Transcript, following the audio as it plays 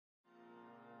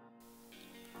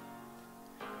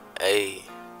Hey,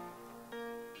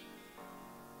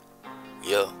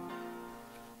 yeah.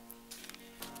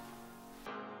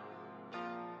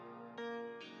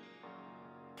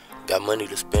 Got money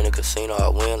to spend in casino, I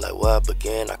win like where I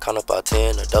began. I count up our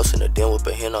 10, a dose in the den with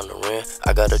a hen on the rim.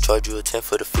 I gotta charge you a 10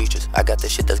 for the features. I got that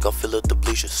shit that's gon' fill up the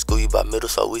bleachers. School you by middle,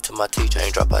 so we to my teacher.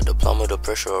 Ain't drop out diploma, the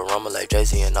pressure aroma like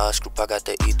Jay-Z and Nas group. I got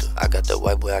that ether. I got that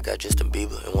white boy, I got Justin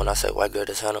Bieber. And when I say white girl,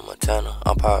 that's Hannah Montana.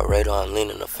 I'm Power Radar, I'm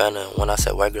leaning the Fanta. And when I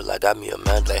say white girl, I got me a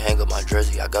man. They hang up my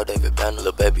jersey, I go David Banner.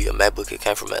 Little baby, a MacBook, it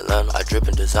came from Atlanta. I drip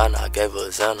in designer, I gave her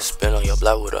a Xana. Spin on your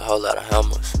block with a whole lot of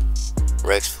hammers.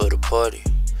 Rex for the party.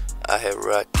 I had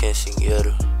rock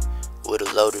quinceañera with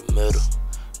a loaded middle.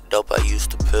 Dope I used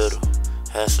to pedal.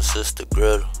 Handsome sister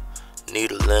griddle.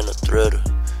 Needle and a threader.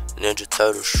 Ninja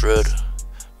turtle shredder.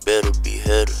 Better be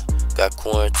header. Got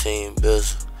quarantine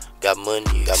bizzle. Got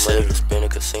money to spend in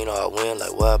casino, I win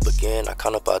like where I began. I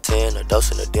count up our 10, a dose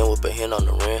in the den with a hen on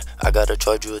the rim. I gotta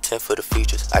charge you a 10 for the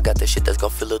features. I got that shit that's gon'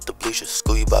 fill up the bleachers.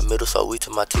 School you by middle, so we to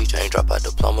my teacher. Ain't drop out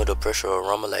diploma, the pressure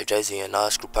aroma like Jay-Z and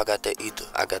Nas group. I got that ether.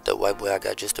 I got that white boy, I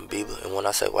got Justin Bieber. And when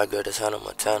I say white girl, that's Hannah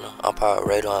Montana. I'm Power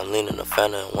Radar, I'm leaning the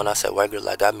Fanta. And when I say white girl,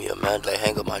 I got me a man. They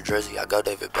hang up my jersey, I go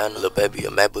David Banner. Little baby,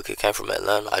 a MacBook, it came from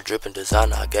Atlanta. I drip in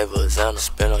designer, I gave her a Xana.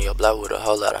 Spin on your block with a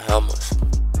whole lot of hammers.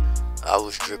 I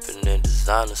was dripping in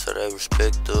designer, so they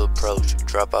respect the approach.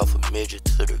 Drop off a midget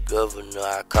to the governor,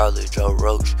 I call it Joe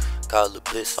Roach. Call it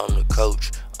blitz on the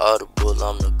coach, audible,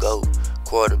 I'm the GOAT.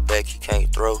 Quarterback, he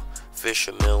can't throw,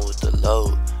 fisherman with the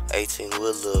load. 18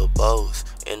 with little bows,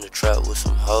 in the trap with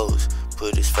some hoes.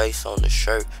 Put his face on the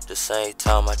shirt, the same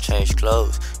time I changed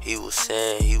clothes. He was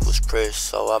saying he was pressed,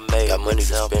 so I made got money to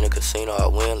spend in casino, I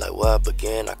win like where I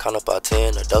began. I count up our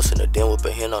 10, a dose in the den with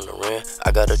a hen on the rim.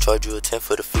 I gotta charge you a 10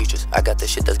 for the features. I got that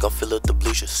shit that's gon' fill up the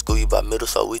bleachers. School you by middle,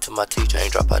 so we to my teacher.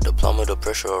 Ain't drop out diploma, the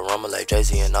pressure aroma like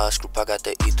Jay-Z and Nas group. I got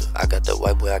that ether. I got that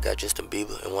white boy, I got Justin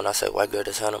Bieber. And when I say white girl,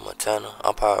 that's Hannah Montana.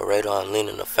 I'm Power Radar, I'm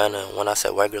leaning the Fanta. And when I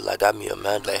say white girl, I got me a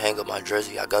man. They hang up my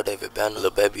jersey, I go David Banner. Little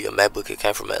baby, a MacBook, it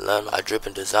came from Atlanta. I drip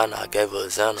in designer, I gave her a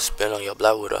Xana. Spin on your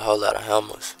block with a whole lot of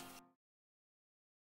hammers.